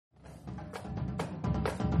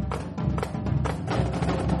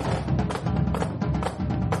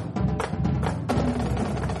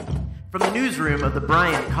From the newsroom of the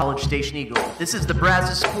Bryant College Station Eagle, this is the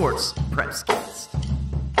Brazos Sports Prepscast.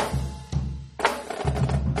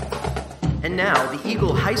 And now, the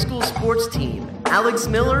Eagle High School sports team, Alex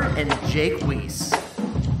Miller and Jake Weiss.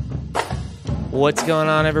 What's going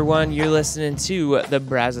on, everyone? You're listening to the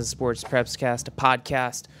Brazos Sports Prepscast, a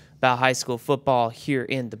podcast about high school football here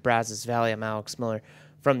in the Brazos Valley. I'm Alex Miller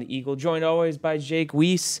from the Eagle, joined always by Jake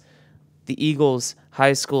Weiss, the Eagles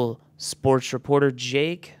high school sports reporter.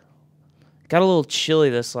 Jake, got a little chilly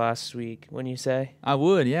this last week, wouldn't you say? I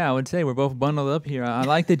would say we're both bundled up here. I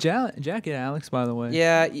like the jacket, Alex, by the way.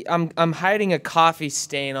 Yeah, I'm hiding a coffee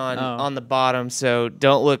stain on the bottom, so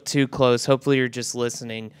don't look too close. Hopefully you're just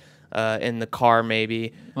listening in the car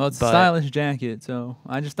maybe. Well, it's a stylish jacket, so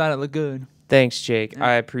I just thought it looked good. Thanks, Jake. Yeah.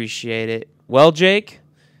 I appreciate it. Well, Jake,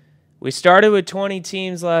 we started with 20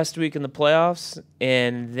 teams last week in the playoffs,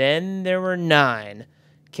 and then there were 9,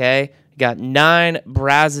 okay? Got 9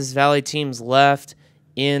 Brazos Valley teams left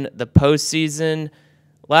in the postseason.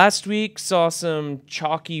 Last week saw some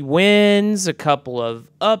chalky wins, a couple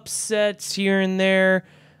of upsets here and there,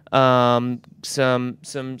 some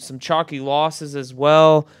chalky losses as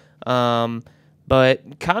well.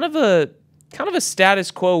 But kind of a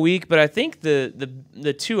status quo week. But I think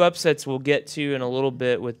the 2 upsets we'll get to in a little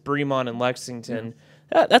bit with Bremont and Lexington.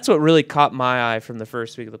 Yeah. That's what really caught my eye from the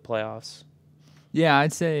first week of the playoffs. Yeah,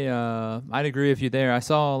 I'd say I'd agree with you there. I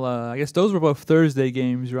saw, I guess those were both Thursday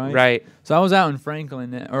games, right? Right. So I was out in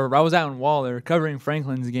Franklin, or I was out in Waller covering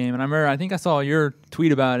Franklin's game, and I think I saw your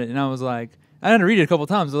tweet about it, and I was like, I had to read it a couple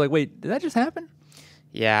times. I was like, wait, did that just happen?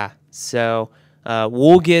 Yeah. So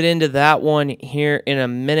we'll get into that one here in a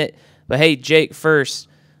minute. But hey, Jake, first,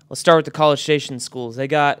 let's start with the College Station schools. They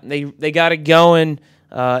got it going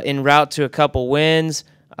en route to a couple wins.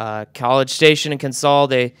 College Station and Consol,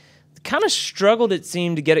 they kind of struggled, it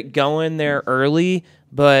seemed, to get it going there early,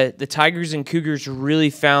 but the Tigers and Cougars really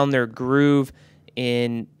found their groove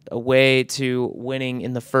in a way to winning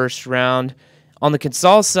in the first round. On the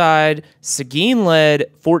Consol side, Seguin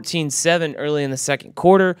led 14-7 early in the second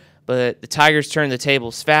quarter, but the Tigers turned the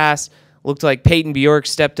tables fast. Looked like Peyton Bjork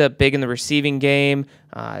stepped up big in the receiving game.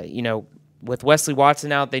 With Wesley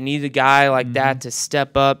Watson out, they needed a guy like that to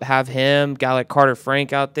step up, have him, guy like Carter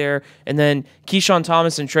Frank out there. And then Keyshawn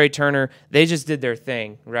Thomas and Trey Turner, they just did their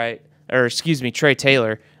thing, right? Trey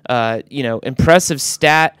Taylor. Impressive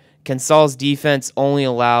stat. Consol's defense only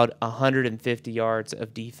allowed 150 yards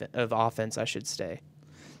of offense, I should say.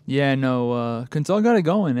 Yeah, no, Consol got it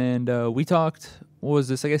going, and we talked, what was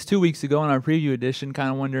this, I guess 2 weeks ago in our preview edition,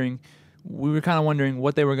 we were kind of wondering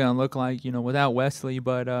what they were going to look like, without Wesley,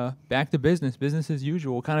 but back to business as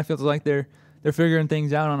usual. Kind of feels like they're figuring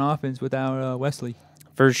things out on offense without Wesley.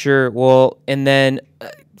 For sure. Well, and then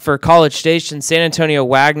for College Station, San Antonio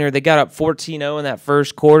Wagner, they got up 14-0 in that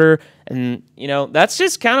first quarter, and that's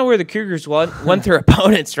just kind of where the Cougars went their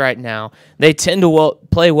opponents right now. They tend to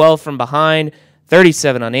play well from behind.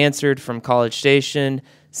 37 unanswered from College Station.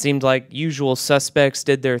 Seemed like usual suspects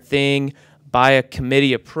did their thing by a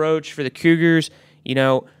committee approach for the Cougars.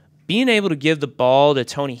 Being able to give the ball to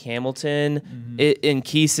Tony Hamilton in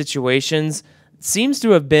key situations seems to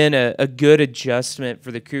have been a good adjustment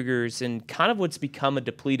for the Cougars and kind of what's become a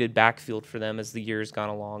depleted backfield for them as the year's gone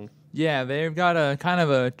along. Yeah, they've got a kind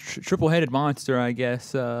of a triple-headed monster, I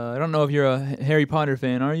guess. I don't know if you're a Harry Potter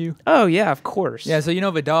fan, are you? Oh, yeah, of course. Yeah, so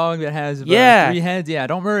the dog that has 3 heads? Yeah, I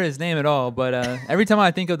don't remember his name at all, but every time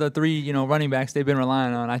I think of the 3, running backs they've been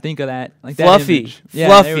relying on, I think of that. Like Fluffy. That yeah,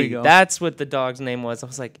 Fluffy. There we go. That's what the dog's name was. I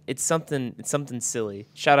was like, it's something silly.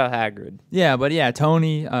 Shout out Hagrid. Yeah, but yeah,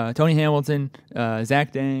 Tony Hamilton,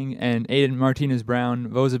 Zach Dang, and Aiden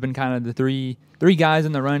Martinez-Brown, those have been kind of the three guys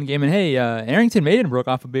in the run game. And hey, Arrington Maiden broke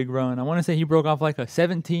off a big run. I want to say he broke off like a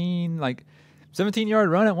 17-yard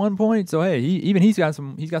run at one point. So hey, he's got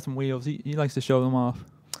some wheels. He likes to show them off.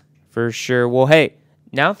 For sure. Well, hey,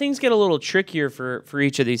 now things get a little trickier for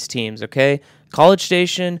each of these teams, okay? College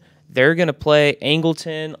Station, they're going to play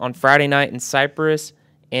Angleton on Friday night in Cypress,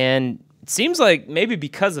 and it seems like maybe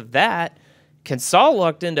because of that, Consol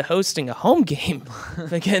lucked into hosting a home game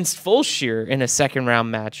against Fulshire in a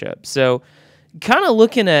second-round matchup. So kind of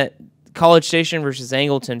looking at College Station versus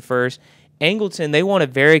Angleton first. Angleton, they won a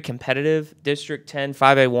very competitive District 10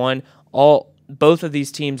 5A1. Both of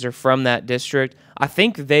these teams are from that district. I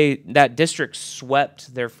think that district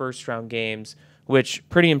swept their first-round games, which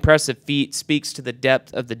pretty impressive feat, speaks to the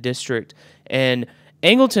depth of the district. And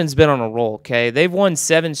Angleton's been on a roll, okay? They've won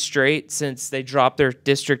 7 straight since they dropped their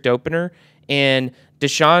district opener, and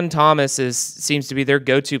Deshaun Thomas seems to be their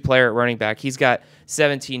go-to player at running back. He's got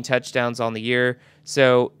 17 touchdowns on the year.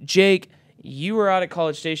 So, Jake, you were out at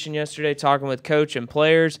College Station yesterday talking with coach and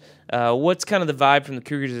players. What's kind of the vibe from the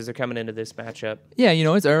Cougars as they're coming into this matchup? Yeah,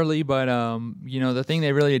 it's early, but the thing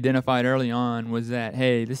they really identified early on was that,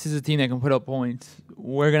 hey, this is a team that can put up points.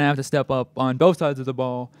 We're gonna have to step up on both sides of the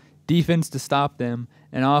ball, defense to stop them,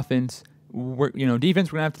 and offense.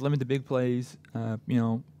 Defense we're gonna have to limit the big plays.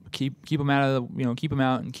 Keep them out of keep them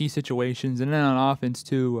out in key situations, and then on offense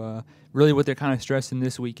too. Really, what they're kind of stressing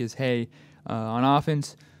this week is, hey, on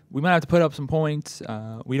offense, we might have to put up some points.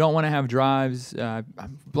 We don't want to have drives.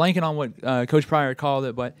 I'm blanking on what Coach Pryor called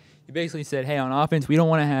it, but he basically said, hey, on offense, we don't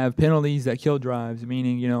want to have penalties that kill drives,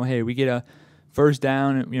 meaning, hey, we get a first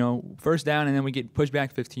down, and then we get pushed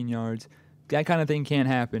back 15 yards. That kind of thing can't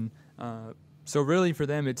happen. So really for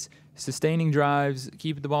them, it's sustaining drives,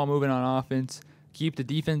 keep the ball moving on offense, keep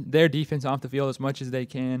their defense off the field as much as they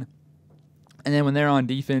can. And then when they're on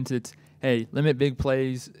defense, it's, hey, limit big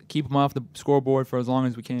plays, keep them off the scoreboard for as long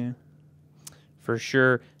as we can. For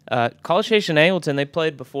sure. College Station Angleton, they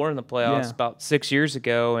played before in the playoffs about 6 years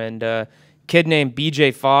ago, and a kid named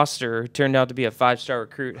B.J. Foster, who turned out to be a 5-star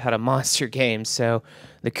recruit, had a monster game. So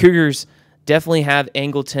the Cougars definitely have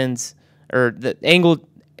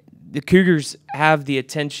the Cougars have the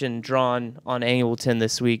attention drawn on Angleton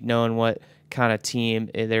this week, knowing what kind of team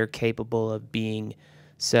they're capable of being.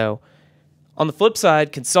 So on the flip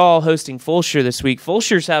side, Consol hosting Fulshire this week.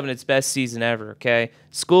 Fulshire's having its best season ever, okay?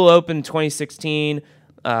 School opened 2016,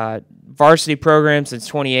 varsity program since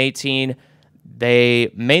 2018. They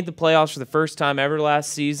made the playoffs for the first time ever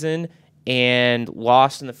last season and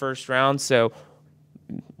lost in the first round. So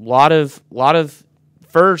lot of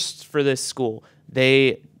firsts for this school.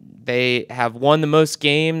 They have won the most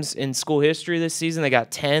games in school history this season. They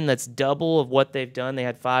got 10. That's double of what they've done. They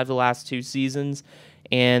had 5 the last 2 seasons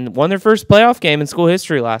and won their first playoff game in school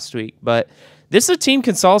history last week. But this is a team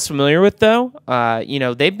Consol's familiar with, though.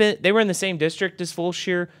 They were in the same district as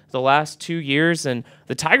Fulshire the last 2 years, and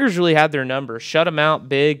the Tigers really had their number. Shut them out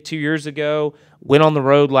big 2 years ago. Went on the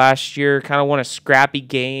road last year. Kind of won a scrappy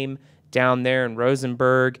game down there in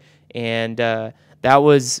Rosenberg, and that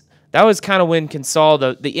was kind of when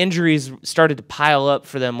Consol, the injuries started to pile up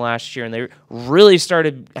for them last year, and they really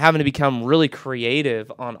started having to become really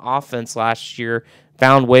creative on offense last year,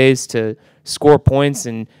 found ways to score points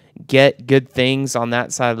and get good things on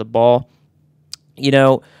that side of the ball.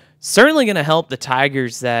 Certainly going to help the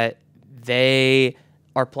Tigers that they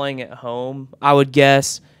are playing at home, I would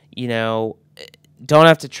guess. Don't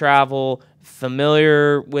have to travel,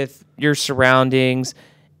 familiar with your surroundings,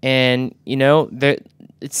 and,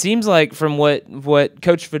 it seems like from what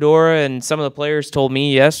Coach Fedora and some of the players told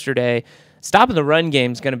me yesterday, stopping the run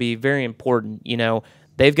game is going to be very important.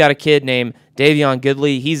 They've got a kid named Davion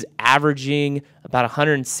Goodley. He's averaging about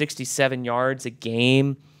 167 yards a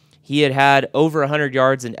game. He had over 100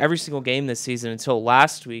 yards in every single game this season until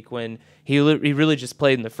last week when he really just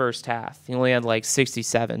played in the first half. He only had like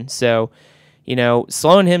 67. So,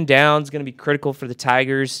 slowing him down is going to be critical for the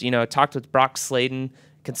Tigers. I talked with Brock Sladen,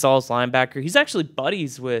 Consol's linebacker. He's actually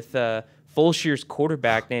buddies with Fulshire's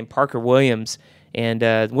quarterback named Parker Williams,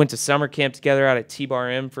 and went to summer camp together out at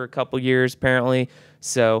T-Bar M for a couple years apparently.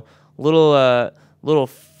 So little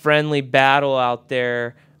friendly battle out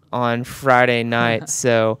there on Friday night.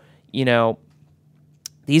 So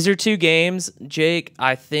these are 2 games, Jake.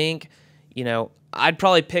 I think I'd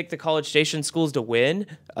probably pick the College Station schools to win,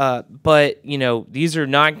 but these are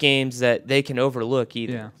not games that they can overlook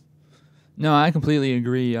either. Yeah. No, I completely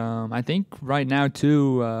agree. I think right now,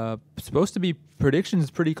 too, supposed to be predictions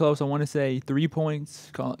pretty close. I want to say 3 points.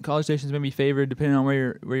 College Station's maybe favored, depending on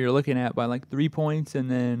where you're looking at, by like 3 points, and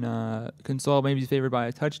then Consol maybe favored by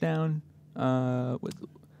a touchdown.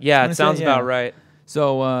 It sounds about right.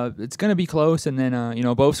 So it's going to be close, and then,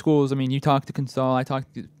 both schools, you talk to Consol, I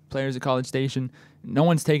talk to players at College Station. No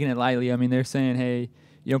one's taking it lightly. They're saying, hey,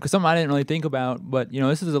 because something I didn't really think about, but,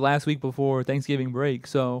 this is the last week before Thanksgiving break,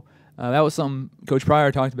 so that was something Coach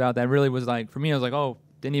Pryor talked about that really was like, for me, I was like, oh,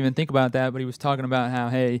 didn't even think about that, but he was talking about how,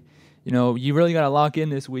 hey, you really got to lock in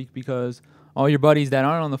this week because all your buddies that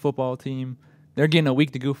aren't on the football team, they're getting a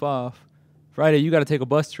week to goof off. Friday, you got to take a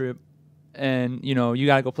bus trip, and, you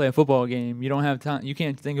got to go play a football game. You don't have time. You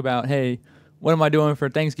can't think about, hey, what am I doing for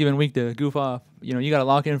Thanksgiving week to goof off? You got to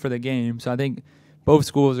lock in for the game. So I think both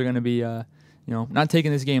schools are going to be, not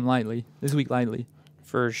taking this week lightly.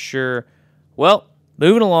 For sure. Well,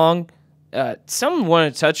 moving along, something I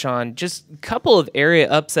want to touch on, just a couple of area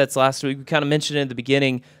upsets last week. We kind of mentioned it at the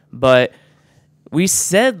beginning, but we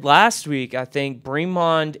said last week, I think,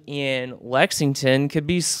 Bremond and Lexington could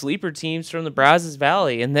be sleeper teams from the Brazos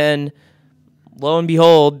Valley. And then, lo and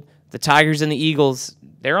behold, the Tigers and the Eagles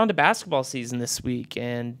they're on to basketball season this week,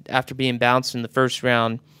 and after being bounced in the first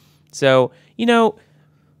round. So,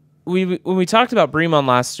 when we talked about Bremond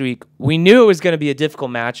last week, we knew it was going to be a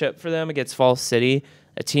difficult matchup for them against Falls City,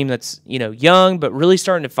 a team that's, young but really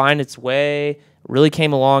starting to find its way, really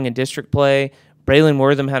came along in district play. Braylon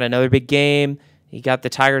Wortham had another big game. He got the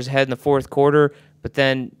Tigers ahead in the fourth quarter, but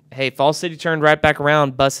then, hey, Falls City turned right back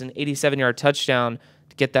around, busted an 87-yard touchdown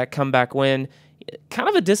to get that comeback win. Kind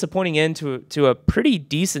of a disappointing end to a pretty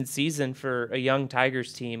decent season for a young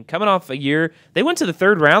Tigers team. Coming off a year, they went to the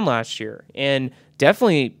third round last year and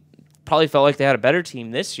definitely probably felt like they had a better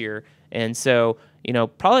team this year. And so,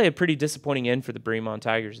 probably a pretty disappointing end for the Bremond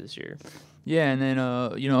Tigers this year. Yeah, and then,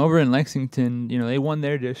 over in Lexington, they won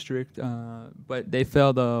their district, but they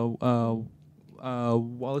fell to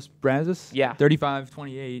Wallace Brazos,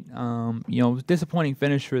 35-28. Disappointing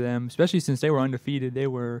finish for them, especially since they were undefeated. They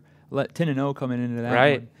were 10-0 coming into that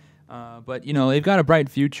right. one. But, they've got a bright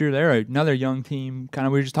future. They're another young team. Kind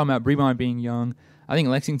of, we were just talking about Bremond being young. I think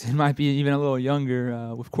Lexington might be even a little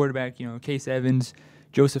younger with quarterback, Case Evans,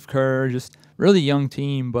 Joseph Kerr, just really young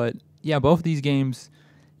team. But, yeah, both of these games,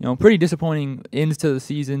 pretty disappointing ends to the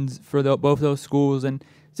seasons for both those schools. And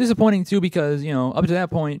it's disappointing, too, because, up to that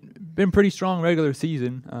point, been pretty strong regular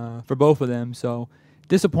season for both of them. So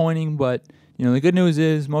disappointing, but the good news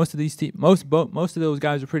is most of those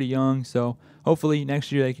guys are pretty young. So hopefully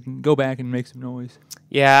next year they can go back and make some noise.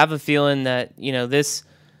 Yeah, I have a feeling that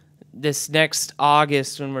this next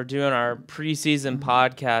August when we're doing our preseason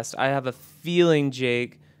podcast, I have a feeling,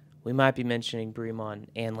 Jake, we might be mentioning Bremond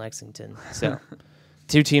and Lexington. So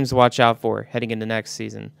two teams to watch out for heading into next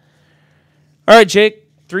season. All right, Jake,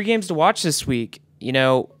 3 games to watch this week.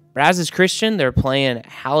 Brazos Christian, they're playing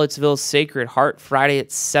Hallettsville Sacred Heart Friday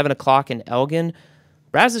at 7 o'clock in Elgin.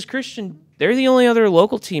 Brazos Christian, they're the only other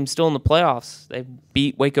local team still in the playoffs. They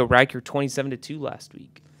beat Waco Riker 27-2 last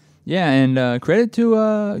week. Yeah, and credit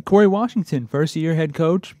to Corey Washington, first-year head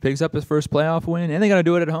coach, picks up his first playoff win, and they got to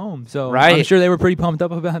do it at home. So right. I'm sure they were pretty pumped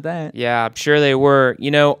up about that. Yeah, I'm sure they were.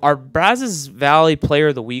 Our Brazos Valley Player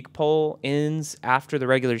of the Week poll ends after the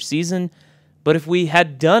regular season, but if we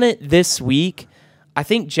had done it this week, I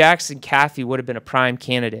think Jackson Caffey would have been a prime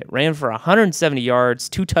candidate. Ran for 170 yards,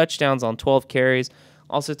 2 touchdowns on 12 carries,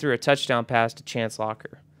 also threw a touchdown pass to Chance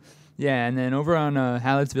Locker. Yeah, and then over on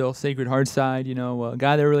Hallettsville Sacred Heart side,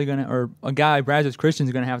 a guy Brazos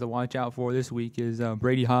Christian's gonna have to watch out for this week is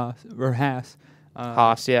Brady Haas.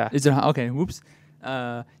 Haas, yeah. Is it okay? Whoops.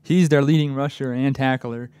 He's their leading rusher and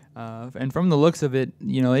tackler. And from the looks of it,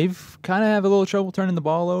 they've kind of have a little trouble turning the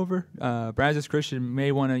ball over. Brazos Christian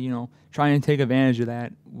may want to, try and take advantage of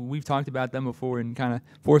that. We've talked about them before and kind of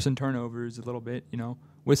forcing turnovers a little bit,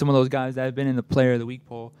 with some of those guys that have been in the Player of the Week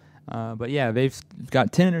poll. But, yeah, they've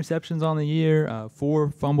got 10 interceptions on the year,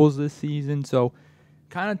 4 fumbles this season. So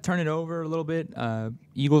kind of turn it over a little bit.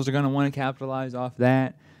 Eagles are going to want to capitalize off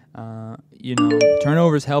that.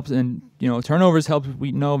 Turnovers helps, and turnovers help.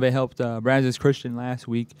 We know they helped Brazos Christian last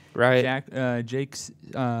week. Right. Jake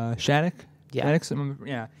Shattuck. Yeah.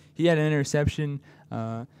 Yeah. He had an interception.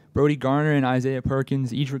 Brody Garner and Isaiah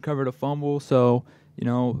Perkins each recovered a fumble. So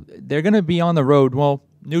they're gonna be on the road. Well,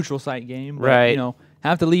 neutral site game. But, right.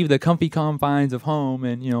 Have to leave the comfy confines of home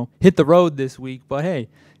and hit the road this week. But hey,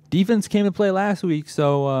 defense came to play last week.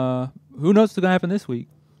 So who knows what's gonna happen this week?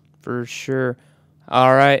 For sure.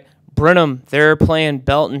 All right, Brenham, they're playing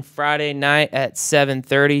Belton Friday night at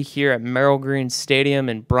 7:30 here at Merrill Green Stadium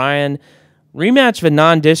in Bryan. Rematch of a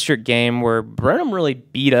non-district game where Brenham really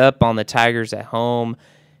beat up on the Tigers at home.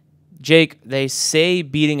 Jake, they say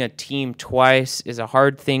beating a team twice is a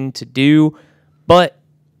hard thing to do, but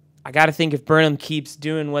I got to think if Brenham keeps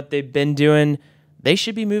doing what they've been doing, they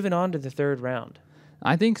should be moving on to the third round.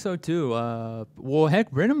 I think so too. Well,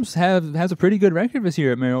 heck, Brenham's has a pretty good record this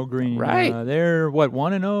year at Merrill Green. Right. They're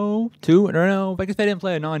 1-0, 2-0. I guess they didn't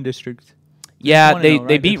play a non-district. Yeah, they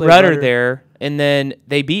right? beat Rudder there, and then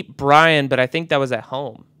they beat Bryan, but I think that was at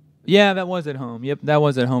home. Yeah, that was at home. Yep, that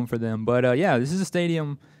was at home for them. But yeah, this is a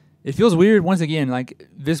stadium. It feels weird once again. Like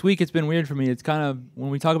this week, it's been weird for me. It's kind of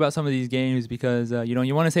when we talk about some of these games because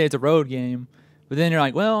you want to say it's a road game, but then you're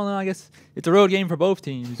like, well, no, I guess it's a road game for both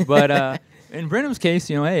teams. But in Brenham's case,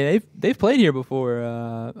 hey, they've played here before.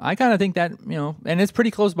 I kind of think that and it's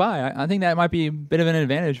pretty close by. I think that might be a bit of an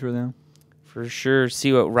advantage for them. For sure.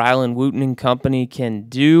 See what Ryland Wooten and company can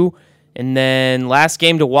do. And then last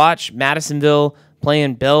game to watch, Madisonville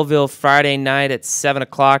playing Belleville Friday night at 7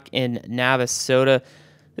 o'clock in Navasota.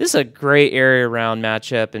 This is a great area round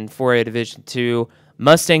matchup in 4A Division II.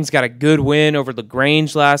 Mustangs got a good win over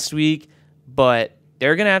LaGrange last week, but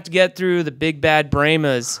they're going to have to get through the big bad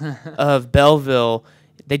Brahmas of Belleville.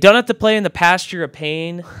 They don't have to play in the pasture of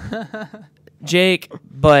pain, Jake,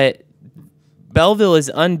 but Belleville is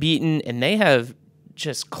unbeaten, and they have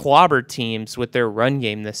just clobbered teams with their run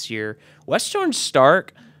game this year. West Orange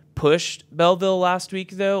Stark pushed Belleville last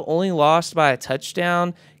week, though, only lost by a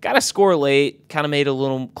touchdown. Got a score late, kind of made it a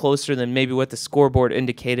little closer than maybe what the scoreboard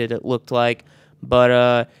indicated it looked like.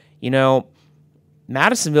 But,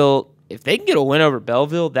 Madisonville, if they can get a win over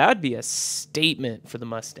Belleville, that would be a statement for the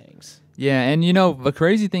Mustangs. Yeah, and the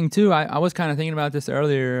crazy thing too, I was kind of thinking about this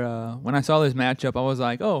earlier when I saw this matchup. I was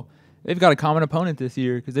like, oh, they've got a common opponent this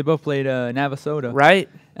year because they both played Navasota. Right.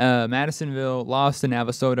 Madisonville lost to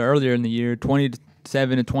Navasota earlier in the year,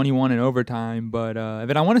 27-21 in overtime. But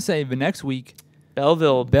I want to say the next week,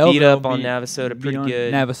 Belleville beat up on Navasota pretty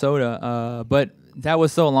good. Navasota, but that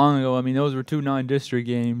was so long ago. I mean, those were 2 non-district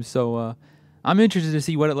games. So I'm interested to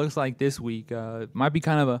see what it looks like this week. It might be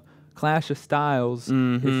kind of a clash of styles,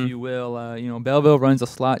 if you will. Belleville runs a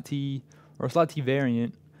slot T or a slot T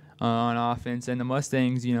variant on offense, and the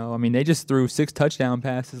Mustangs, they just threw 6 touchdown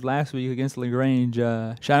passes last week against LaGrange.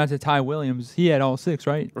 Shout out to Ty Williams. He had all 6,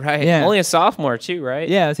 right? Right. Yeah. Only a sophomore too, right?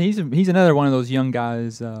 Yeah. So he's another one of those young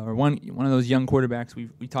guys, or one of those young quarterbacks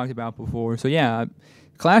we talked about before. So yeah,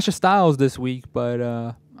 clash of styles this week, but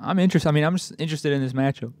I'm interested. I'm just interested in this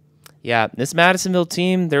matchup. Yeah, this Madisonville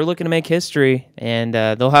team, they're looking to make history, and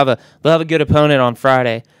they'll have a good opponent on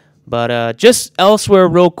Friday. But just elsewhere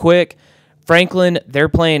real quick, Franklin, they're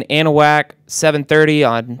playing Anahuac 7:30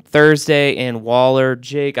 on Thursday in Waller.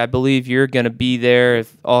 Jake, I believe you're going to be there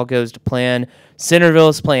if all goes to plan. Centerville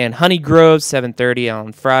is playing Honey Grove 7:30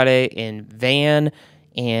 on Friday in Van,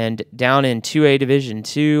 and down in 2A Division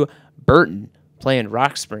 2, Burton playing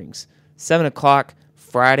Rock Springs 7 o'clock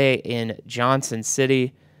Friday in Johnson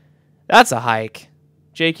City. That's a hike.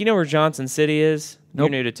 Jake, you know where Johnson City is? Nope.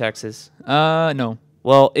 You're new to Texas. No.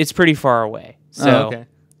 Well, it's pretty far away. So okay.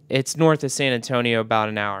 It's north of San Antonio, about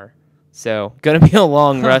an hour. So going to be a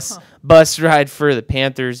long bus ride for the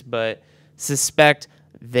Panthers, but suspect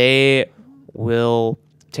they will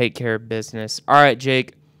take care of business. All right,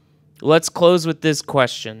 Jake, let's close with this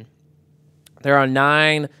question. There are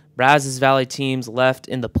 9 Brazos Valley teams left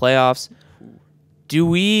in the playoffs. Do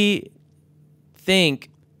we think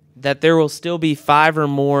that there will still be 5 or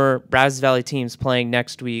more Brazos Valley teams playing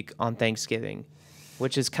next week on Thanksgiving,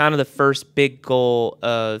 which is kind of the first big goal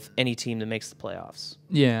of any team that makes the playoffs?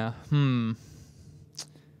 Yeah. I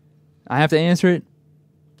have to answer it?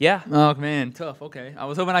 Yeah. Oh, man, tough. Okay. I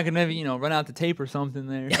was hoping I could maybe, run out the tape or something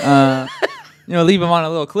there. Leave them on a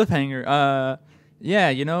little cliffhanger.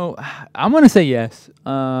 I'm going to say yes.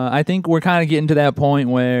 I think we're kind of getting to that point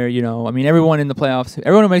where, everyone in the playoffs,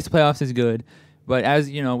 everyone who makes the playoffs is good. But as,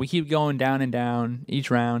 we keep going down and down each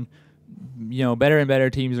round, better and better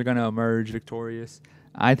teams are going to emerge victorious.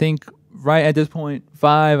 I think right at this point,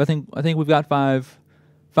 5, I think we've got 5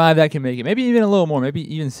 that can make it. Maybe even a little more,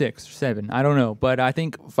 maybe even 6 or 7. I don't know. But I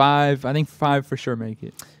think 5 for sure make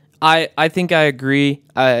it. I think I agree.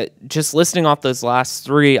 Just listing off those last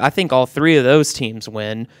 3, I think all 3 of those teams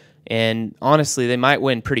win. And honestly, they might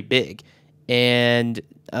win pretty big. And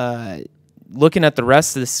looking at the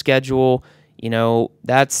rest of the schedule,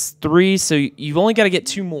 that's 3, so you've only got to get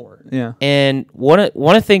 2 more. Yeah. And want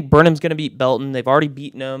to think Burnham's going to beat Belton. They've already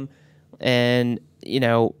beaten them. And,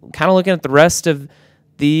 kind of looking at the rest of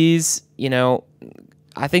these,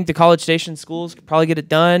 I think the College Station schools could probably get it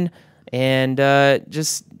done. And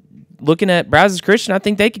just looking at Brazos Christian, I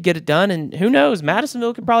think they could get it done. And who knows,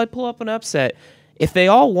 Madisonville could probably pull up an upset. If they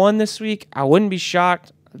all won this week, I wouldn't be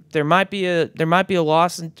shocked. There might be a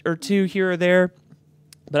loss or 2 here or there.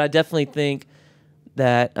 But I definitely think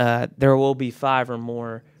that there will be 5 or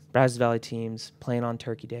more Brazos Valley teams playing on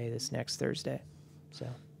Turkey Day this next Thursday. So,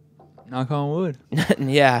 knock on wood.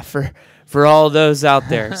 Yeah, for all those out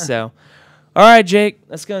there. So, all right, Jake,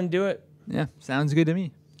 that's going to do it. Yeah, sounds good to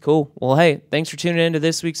me. Cool. Well, hey, thanks for tuning in to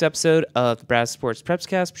this week's episode of the Brazos Sports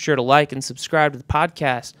Prepscast. Be sure to like and subscribe to the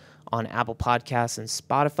podcast on Apple Podcasts and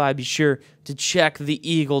Spotify. Be sure to check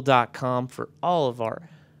theeagle.com for all of our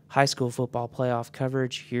high school football playoff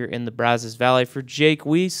coverage here in the Brazos Valley. For Jake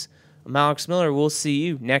Weiss, I'm Alex Miller. We'll see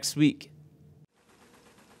you next week.